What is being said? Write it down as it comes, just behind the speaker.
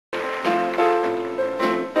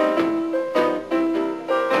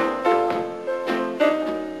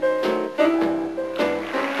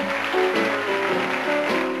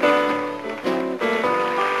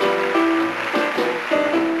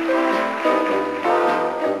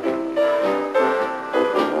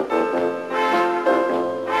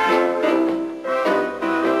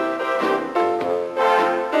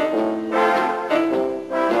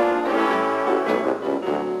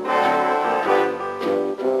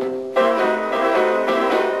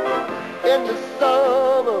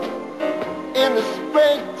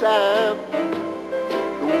springtime,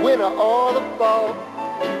 the winter or the fall.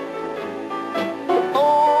 The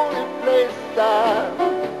only place I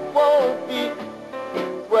wanna be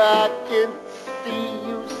is where I can see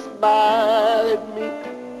you smile at me.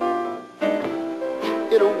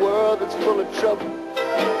 In a world that's full of trouble,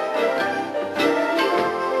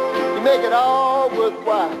 you make it all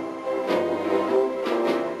worthwhile.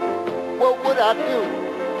 What would I do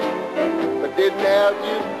if I didn't have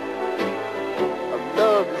you? I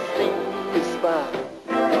love to see you smile.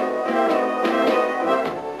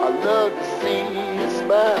 I love to see you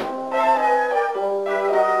smile.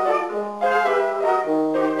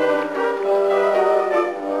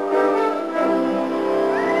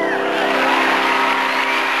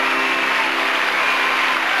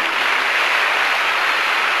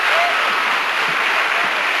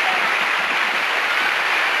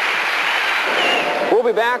 We'll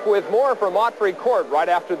be back with more from Ottery Court right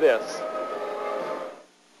after this.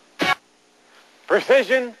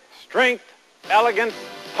 Precision, strength, elegance,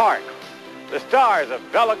 heart. The stars of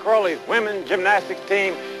Bella Karolyi's women's gymnastics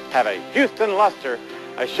team have a Houston luster,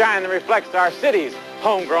 a shine that reflects our city's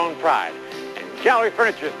homegrown pride. And Gallery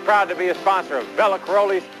Furniture is proud to be a sponsor of Bella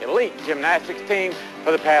Karolyi's elite gymnastics team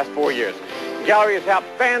for the past 4 years. Gallery has helped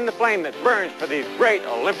fan the flame that burns for these great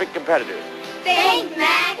Olympic competitors. Thanks,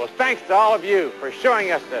 Matt. Well, thanks to all of you for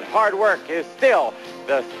showing us that hard work is still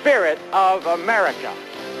the spirit of America.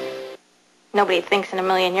 Nobody thinks in a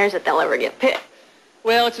million years that they'll ever get picked.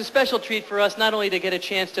 Well, it's a special treat for us not only to get a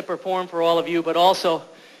chance to perform for all of you, but also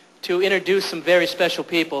to introduce some very special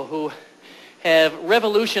people who have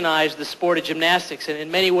revolutionized the sport of gymnastics and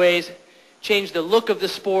in many ways changed the look of the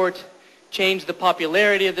sport, changed the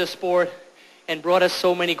popularity of the sport, and brought us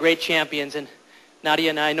so many great champions. And Nadia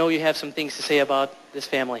and I know you have some things to say about this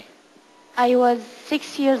family. I was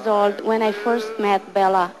 6 years old when I first met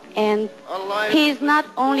Bella, and he is not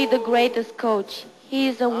only the greatest coach, he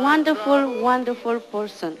is a wonderful, wonderful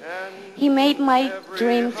person. He made my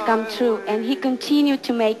dreams come true, and he continued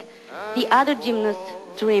to make the other gymnasts'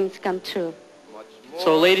 dreams come true.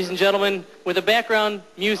 So, ladies and gentlemen, with the background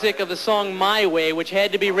music of the song My Way, which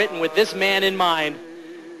had to be written with this man in mind,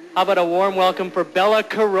 how about a warm welcome for Bella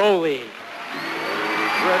Karolyi?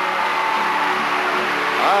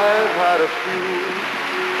 I've had a few,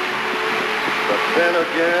 but then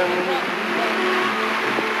again,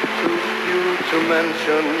 too few to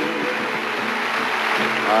mention.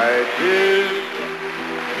 I did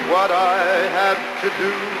what I had to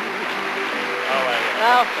do. All right.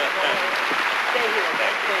 Now, stay here.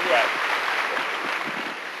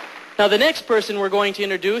 Now, the next person we're going to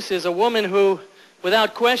introduce is a woman who,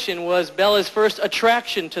 without question, was Bella's first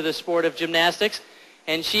attraction to the sport of gymnastics,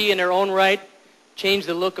 and she, in her own right, changed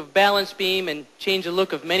the look of balance beam and changed the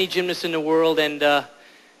look of many gymnasts in the world, and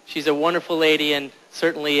she's a wonderful lady and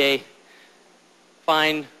certainly a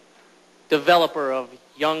fine developer of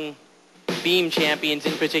young beam champions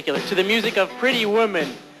in particular. To the music of Pretty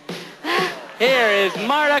Woman, here is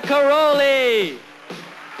Marta Karolyi.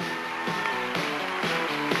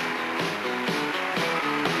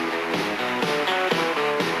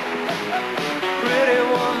 Pretty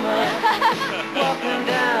woman, walking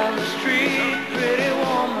down the street. Pretty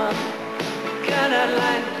woman, cannot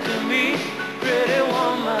lie to me. Pretty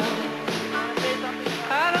woman,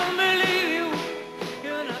 I don't believe you.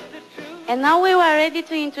 You're not the truth. And now we are ready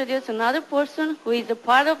to introduce another person who is a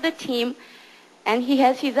part of the team, and he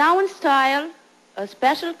has his own style, a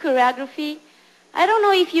special choreography. I don't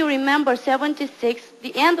know if you remember 76,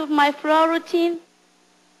 the end of my floor routine.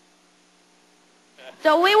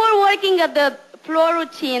 So we were working at the floor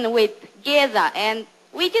routine with Geza, and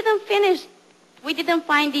we didn't finish. We didn't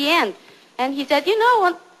find the end. And he said, you know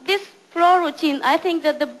what, this floor routine, I think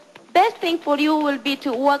that the best thing for you will be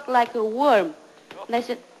to walk like a worm. And I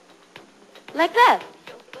said, like that,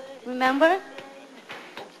 remember?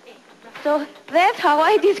 So that's how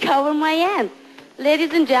I discovered my end.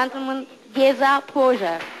 Ladies and gentlemen, Geza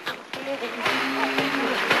Poja.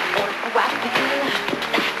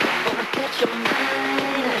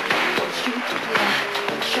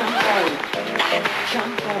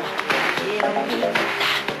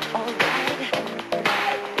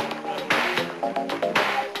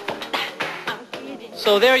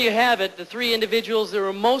 So there you have it, the three individuals that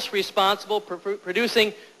were most responsible for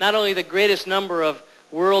producing not only the greatest number of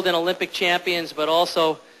world and Olympic champions, but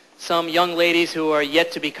also some young ladies who are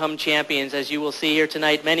yet to become champions, as you will see here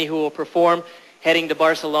tonight, many who will perform heading to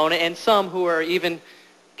Barcelona, and some who are even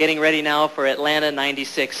getting ready now for Atlanta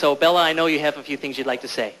 96. So Bella, I know you have a few things you'd like to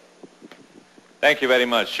say. Thank you very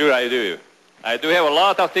much. Sure I do. I do have a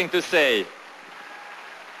lot of things to say.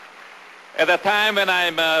 At a time when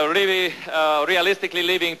I'm really realistically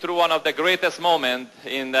living through one of the greatest moments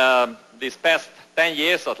in these past 10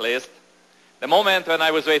 years at least, the moment when I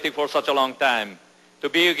was waiting for such a long time, to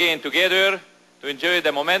be again together, to enjoy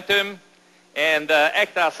the momentum, and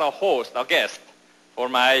act as a host, a guest, for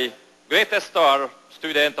my greatest star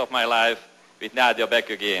student of my life, with Nadia back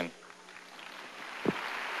again.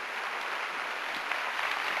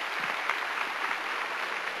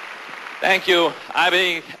 Thank you.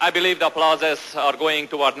 I believe the applauses are going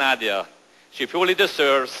toward Nadia. She fully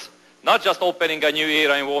deserves not just opening a new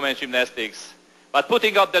era in women's gymnastics, but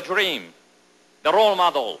putting up the dream, the role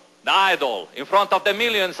model, the idol, in front of the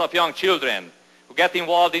millions of young children who get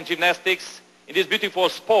involved in gymnastics, in this beautiful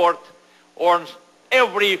sport, or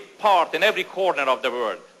every part and every corner of the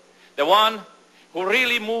world. The one who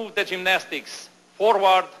really moved the gymnastics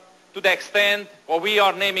forward to the extent what we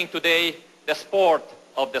are naming today the sport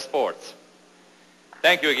of the sports.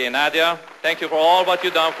 Thank you again, Nadia. Thank you for all what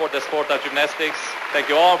you've done for the sport of gymnastics. Thank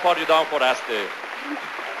you all for what you've done for us too.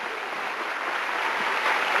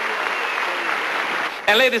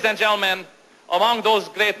 And ladies and gentlemen, among those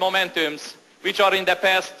great momentums which are in the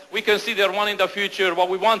past, we consider one in the future what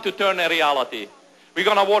we want to turn a reality. We're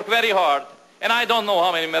going to work very hard, and I don't know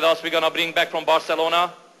how many medals we're going to bring back from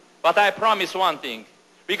Barcelona, but I promise one thing.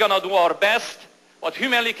 We're going to do our best, what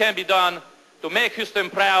humanly can be done, to make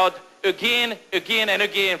Houston proud again, again, and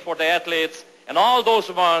again for the athletes and all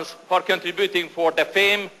those ones who are contributing for the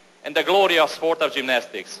fame and the glory of sport of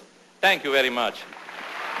gymnastics. Thank you very much.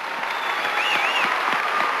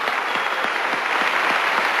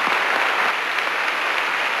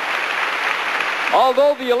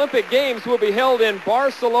 Although the Olympic Games will be held in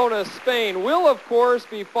Barcelona, Spain, we'll of course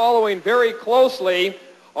be following very closely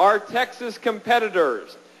our Texas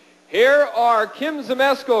competitors. Here are Kim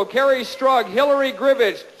Zmeskal, Kerri Strug, Hilary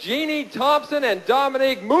Grivich, Jennie Thompson, and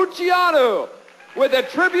Dominique Moceanu with a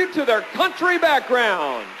tribute to their country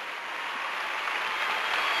background.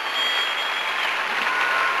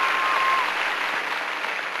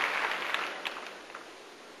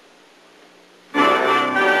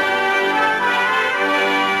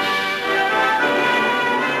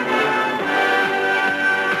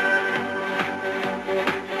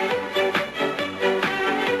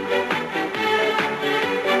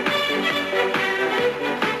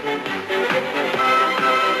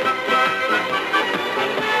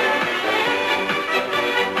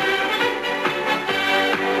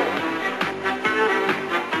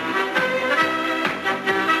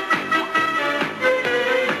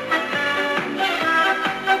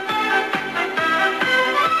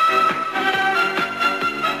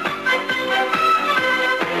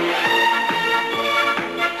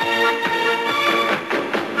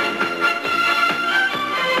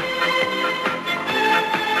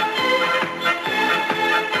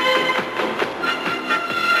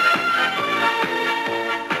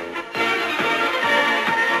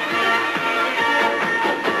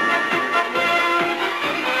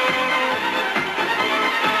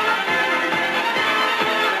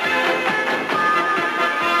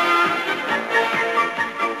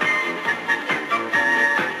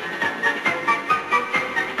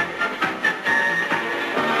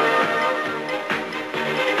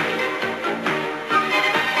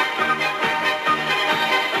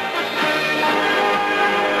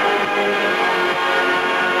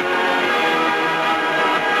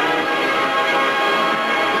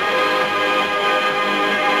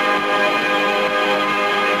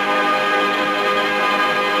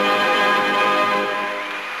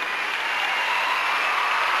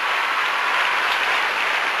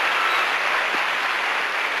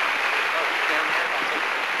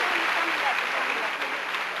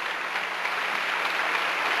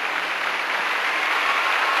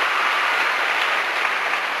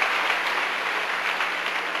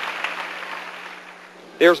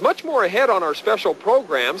 There's much more ahead on our special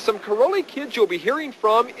program, some Karolyi kids you'll be hearing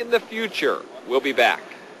from in the future. We'll be back.